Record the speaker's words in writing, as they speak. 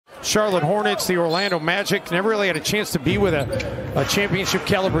Charlotte Hornets, the Orlando Magic, never really had a chance to be with a championship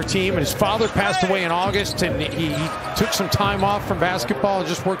caliber team. And his father passed away in August, and he took some time off from basketball and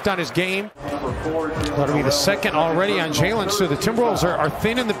just worked on his game. That'll be the second already on Jalen. So the Timberwolves are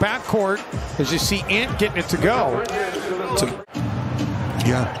thin in the backcourt as you see Ant getting it to go.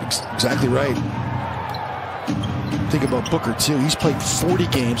 Yeah, exactly right. Think about Booker, too. He's played 40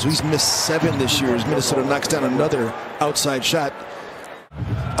 games. So he's missed 7 this year as Minnesota knocks down another outside shot.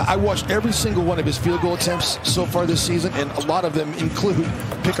 I watched every single one of his field goal attempts so far this season, and a lot of them include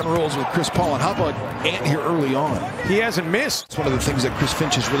pick and rolls with Chris Paul. And how about Ant here early on? He hasn't missed. It's one of the things that Chris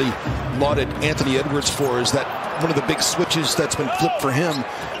Finch has really lauded Anthony Edwards for, is that one of the big switches that's been flipped for him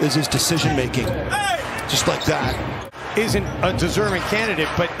is his decision-making. Just like that. Isn't a deserving candidate,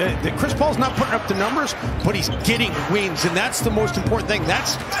 but Chris Paul's not putting up the numbers, but he's getting wins, and that's the most important thing.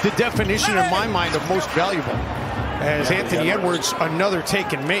 That's the definition in my mind of most valuable. As Anthony Edwards, another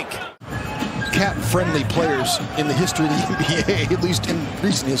take and make. Cat-friendly players in the history of the NBA, at least in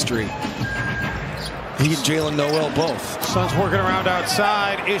recent history. He and Jalen Noel both. Suns working around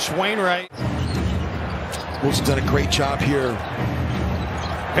outside. Ish Wainwright. Wilson's done a great job here.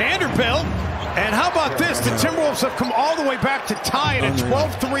 Vanderbilt. And how about this? The Timberwolves have come all the way back to tie it, a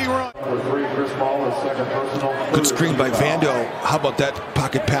 12-3 run. Good screen by Vando. How about that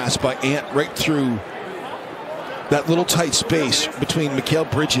pocket pass by Ant right through that little tight space between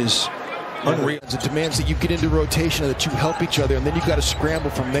Mikal Bridges. Unreal. It demands that you get into rotation and that you help each other, and then you've got to scramble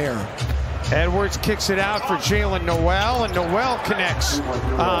from there. Edwards kicks it out for Jalen Noel, and Noel connects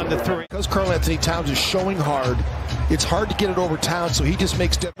on the 3. Because Karl-Anthony Towns is showing hard, it's hard to get it over Towns, so he just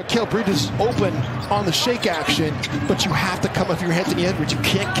makes Mikal Bridges open on the shake action, but you have to come up your Anthony Edwards. You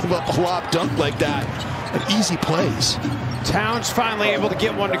can't give up a lob dunk like that. And easy plays. Towns finally able to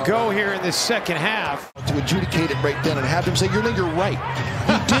get one to go here in this second half. To adjudicate it right then and have them say, you're right.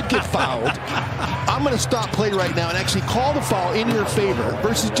 He did get fouled. I'm going to stop play right now and actually call the foul in your favor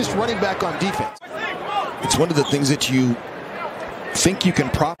versus just running back on defense. It's one of the things that you think you can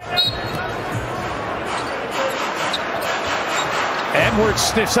prop. Edwards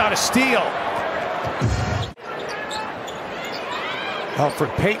sniffs out a steal.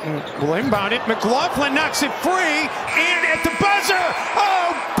 Alfred Payton will inbound it. McLaughlin knocks it free. And at the buzzer.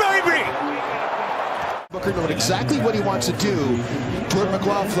 Oh, baby! Booker knows exactly what he wants to do. Jordan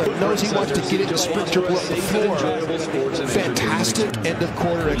McLaughlin knows he wants to get it and sprint dribble up the floor. Fantastic end of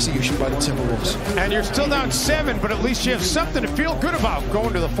quarter execution by the Timberwolves. And you're still down 7, but at least you have something to feel good about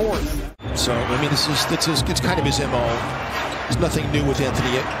going to the 4th. So, I mean, it's kind of his MO. There's nothing new with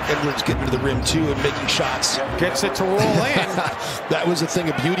Anthony Edwards getting to the rim, too, and making shots. Gets it to roll in. That was a thing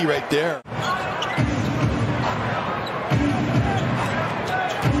of beauty right there.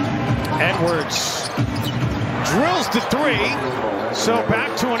 Edwards drills the 3. So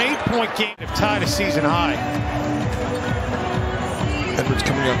back to an 8-point game. They've tied a season high. Edwards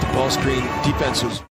coming off the ball screen. Defense was